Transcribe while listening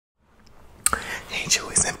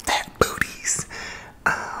chewies and fat booties.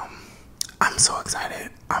 I'm so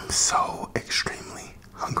excited. I'm so extremely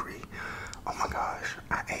hungry. Oh my gosh,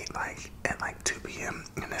 I ate like at like 2 p.m.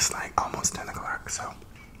 and it's like almost 10 o'clock. So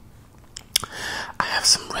I have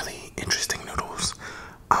some really interesting noodles.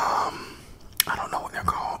 I don't know what they're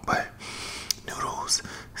called, but noodles,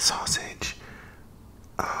 sausage,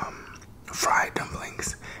 fried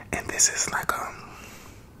dumplings, and this is like a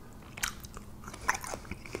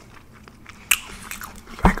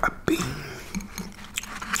bean,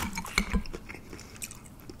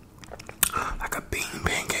 like a bean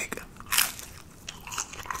pancake.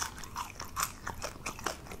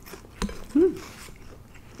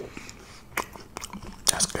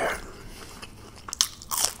 That's good.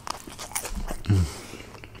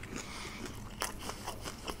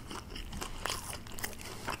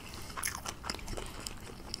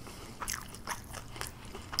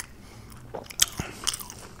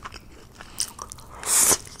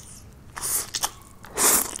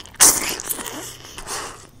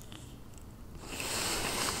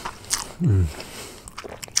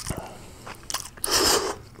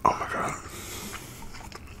 Oh my god.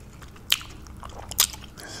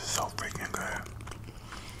 This is so freaking good.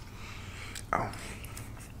 Oh.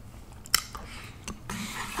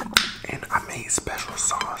 And I made special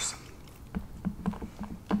sauce.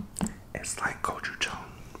 It's like gochujang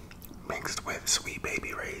mixed with sweet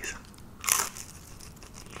baby rays.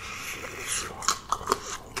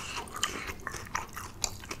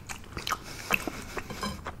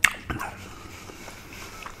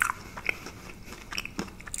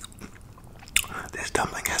 This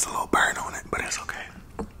dumpling has a little burn on it, but it's okay.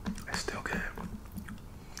 It's still good.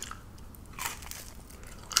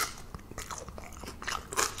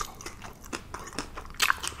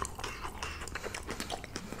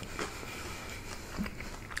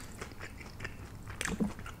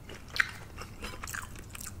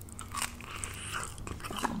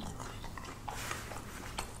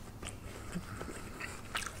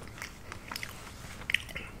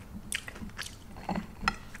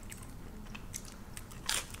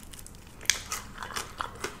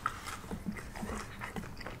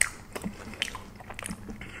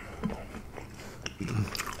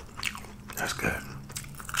 That's good.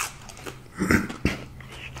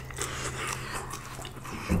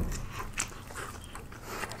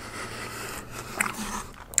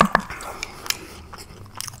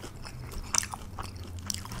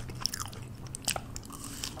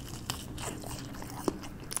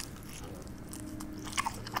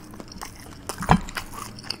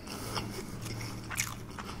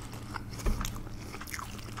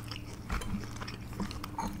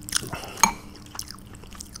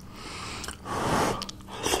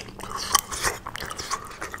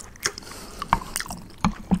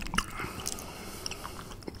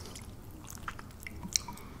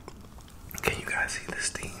 Can you guys see the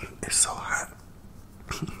steam? It's so hot.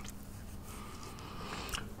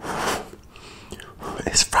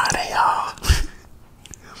 It's Friday, y'all.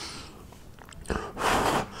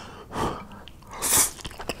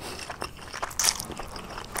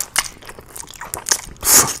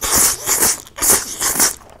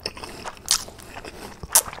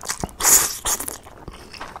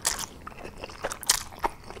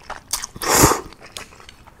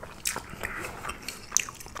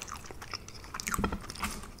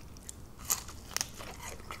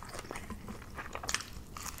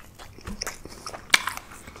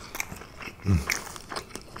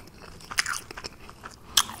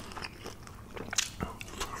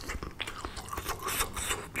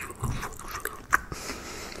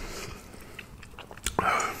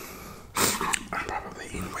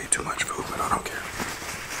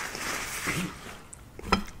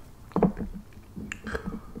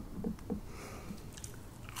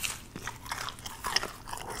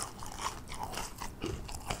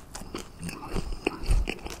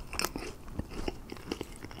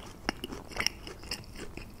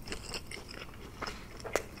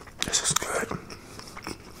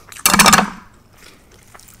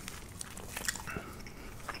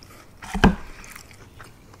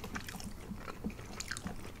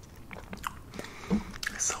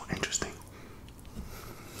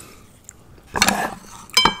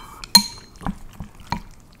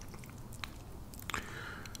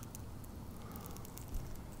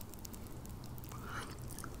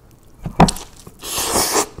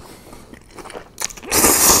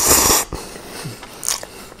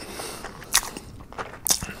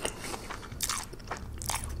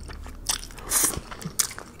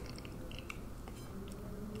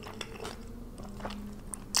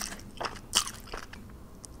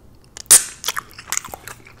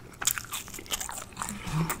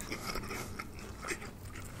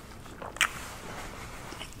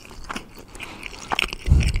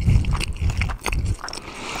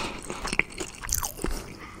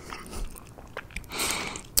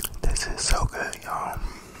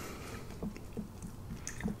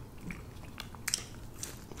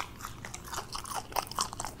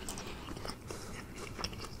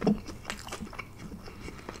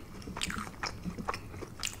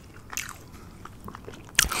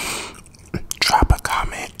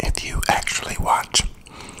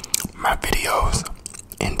 videos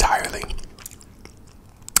entirely,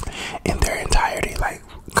 in their entirety, like,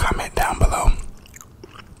 comment down below.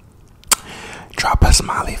 Drop a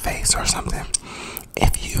smiley face or something.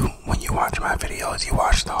 If you, when you watch my videos, you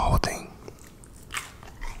watch the whole thing.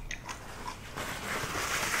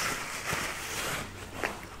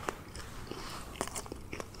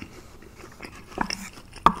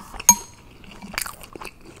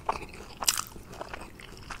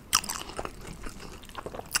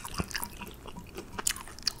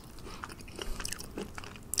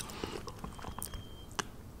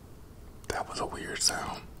 That was a weird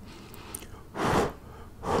sound.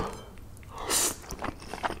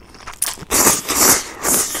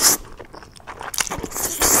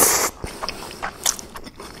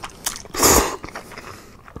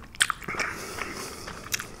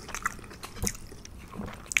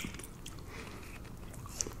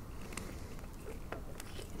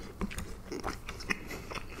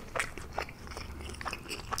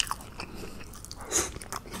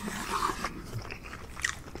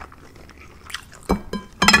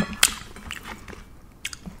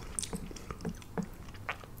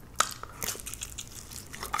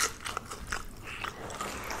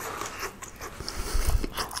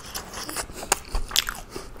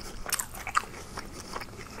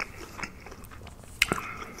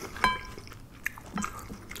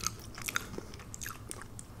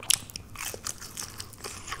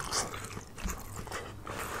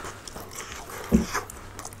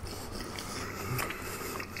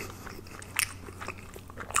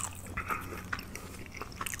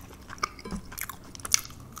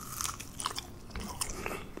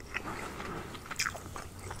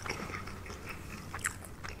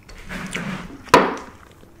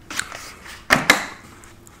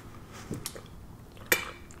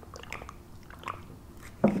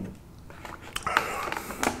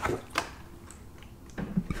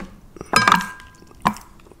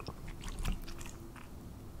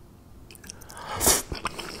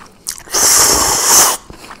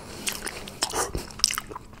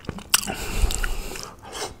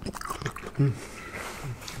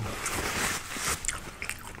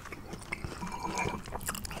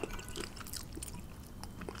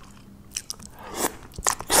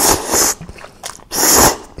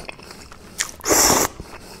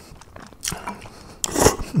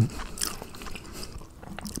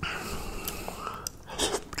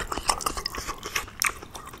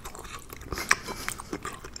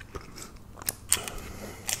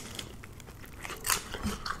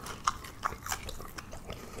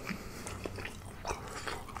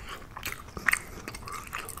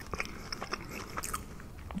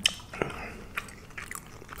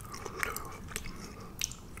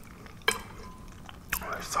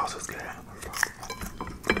 Sauce is good.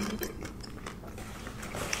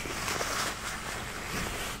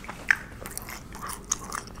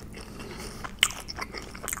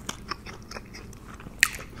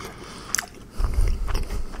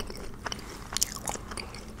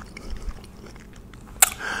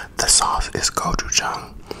 The sauce is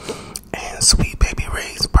gochujang and Sweet Baby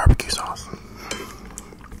Ray's barbecue sauce.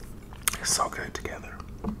 It's so good together.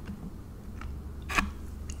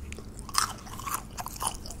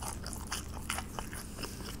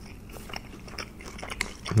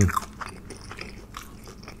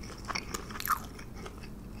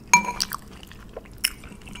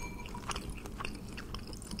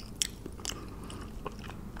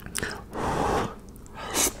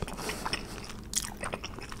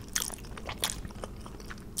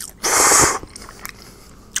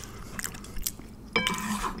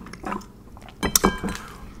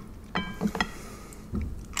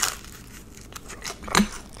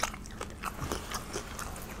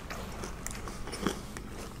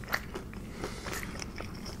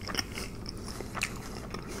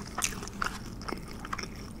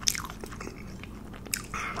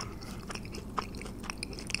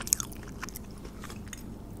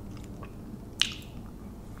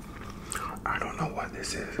 I don't know what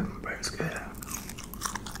this is, but it's good.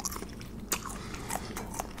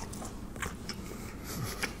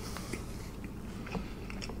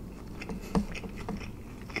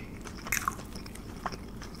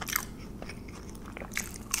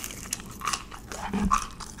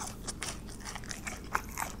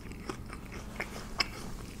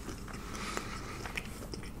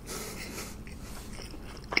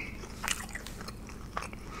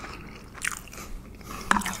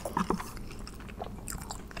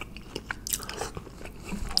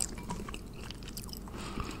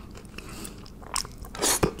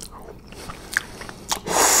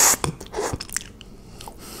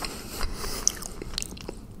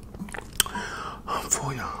 I'm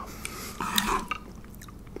full, y'all.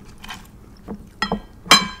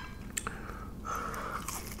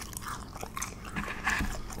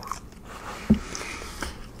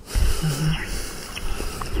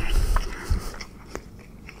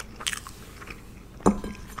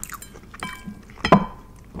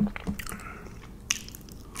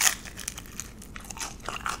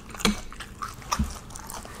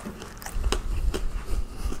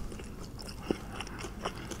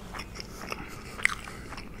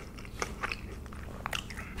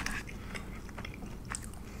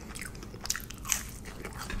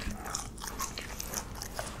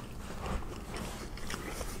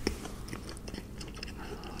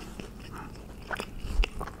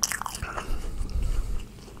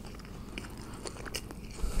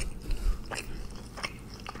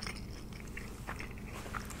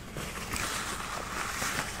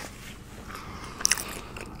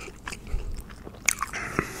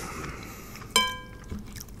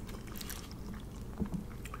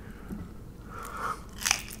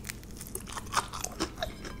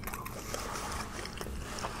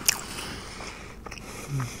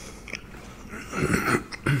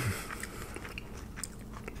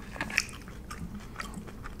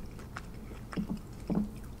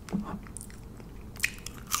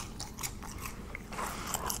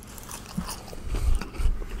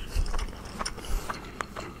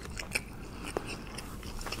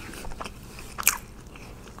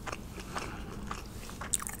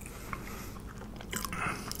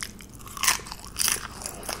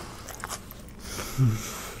 Oh,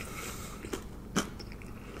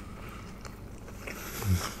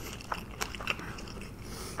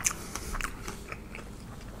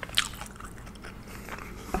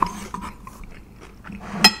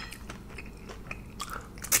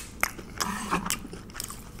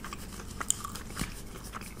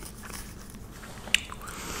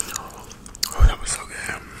 that was so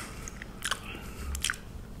good.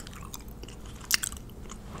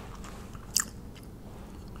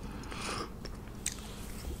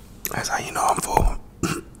 That's how you know I'm full.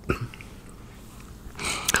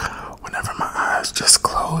 Whenever my eyes just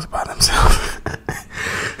close by themselves.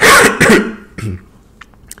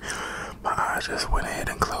 My eyes just went ahead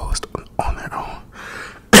and closed on their own.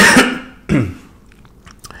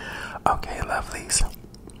 Okay, lovelies.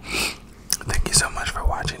 Thank you so much for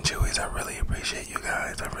watching, Chewies. I really appreciate you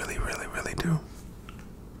guys. I really, really, really do.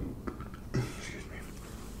 Excuse me.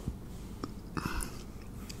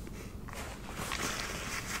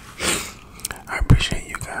 I appreciate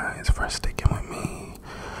you guys for sticking with me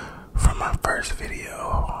from my first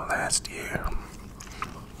video last year.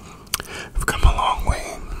 I've come a long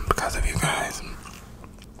way because of you guys.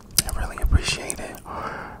 I really appreciate it.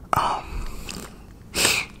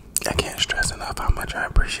 I can't stress enough how much I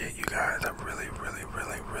appreciate you guys. I really, really,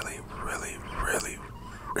 really, really, really, really,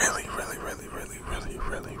 really,